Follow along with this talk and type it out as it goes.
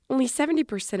Only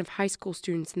 70% of high school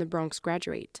students in the Bronx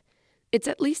graduate. It's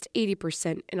at least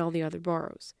 80% in all the other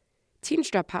boroughs. Teens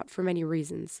drop out for many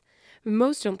reasons, but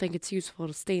most don't think it's useful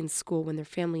to stay in school when their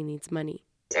family needs money.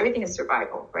 Everything is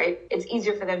survival, right? It's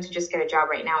easier for them to just get a job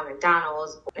right now at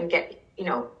McDonald's and get,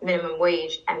 minimum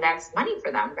wage, and that's money for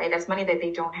them, right? That's money that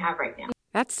they don't have right now.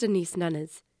 That's Denise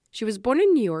Nunes. She was born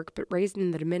in New York but raised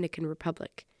in the Dominican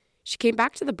Republic. She came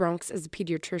back to the Bronx as a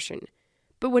pediatrician.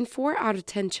 But when 4 out of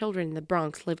 10 children in the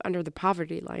Bronx live under the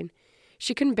poverty line,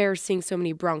 she couldn't bear seeing so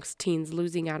many Bronx teens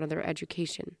losing out on their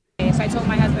education. So I told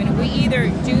my husband, we either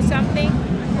do something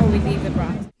or we leave the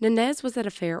Bronx. Nunes was at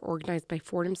a fair organized by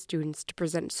Fordham students to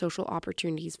present social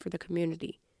opportunities for the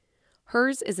community.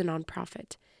 Hers is a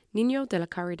nonprofit, Niño de la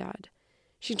Caridad.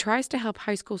 She tries to help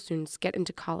high school students get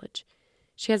into college.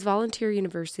 She has volunteer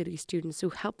university students who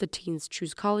help the teens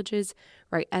choose colleges,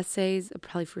 write essays,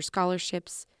 apply for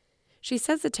scholarships. She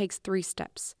says it takes 3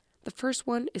 steps. The first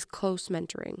one is close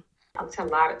mentoring. It's a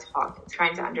lot of talk,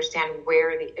 trying to understand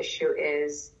where the issue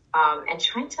is, and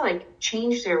trying to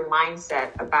change their mindset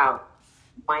about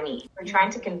money. We're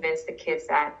trying to convince the kids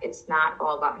that it's not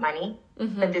all about money,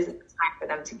 that this is the time for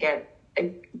them to get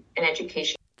an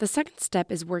education. The second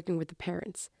step is working with the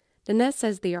parents. Nunes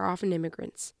says they are often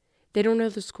immigrants. They don't know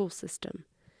the school system.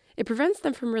 It prevents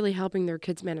them from really helping their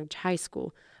kids manage high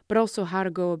school, but also how to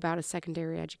go about a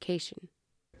secondary education.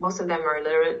 Most of them are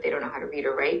illiterate. They don't know how to read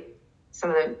or write. Some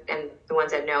of them, and the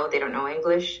ones that know, they don't know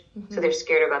English. So they're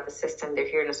scared about the system. They're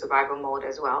here in a survival mode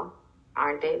as well,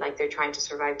 aren't they? They're trying to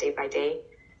survive day by day,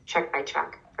 check by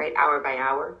check, right? Hour by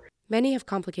hour. Many have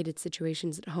complicated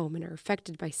situations at home and are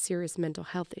affected by serious mental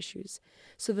health issues.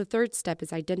 So the third step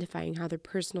is identifying how their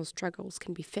personal struggles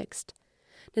can be fixed.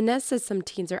 Nunes says some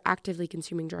teens are actively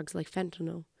consuming drugs like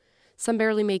fentanyl. Some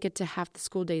barely make it to half the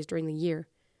school days during the year.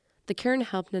 The care and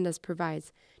help Nunes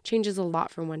provides changes a lot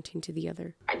from one teen to the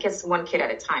other. I guess one kid at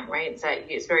a time, right?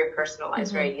 It's very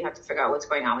personalized, right? You have to figure out what's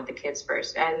going on with the kids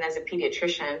first. And as a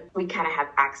pediatrician, we kind of have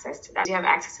access to that. You have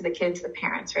access to the kids, to the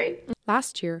parents, right?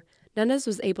 Last year, Nunes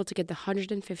was able to get the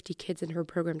 150 kids in her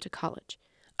program to college,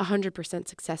 100%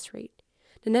 success rate.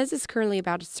 Nunes is currently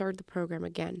about to start the program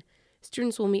again.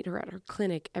 Students will meet her at her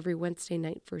clinic every Wednesday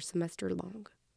night for a semester long.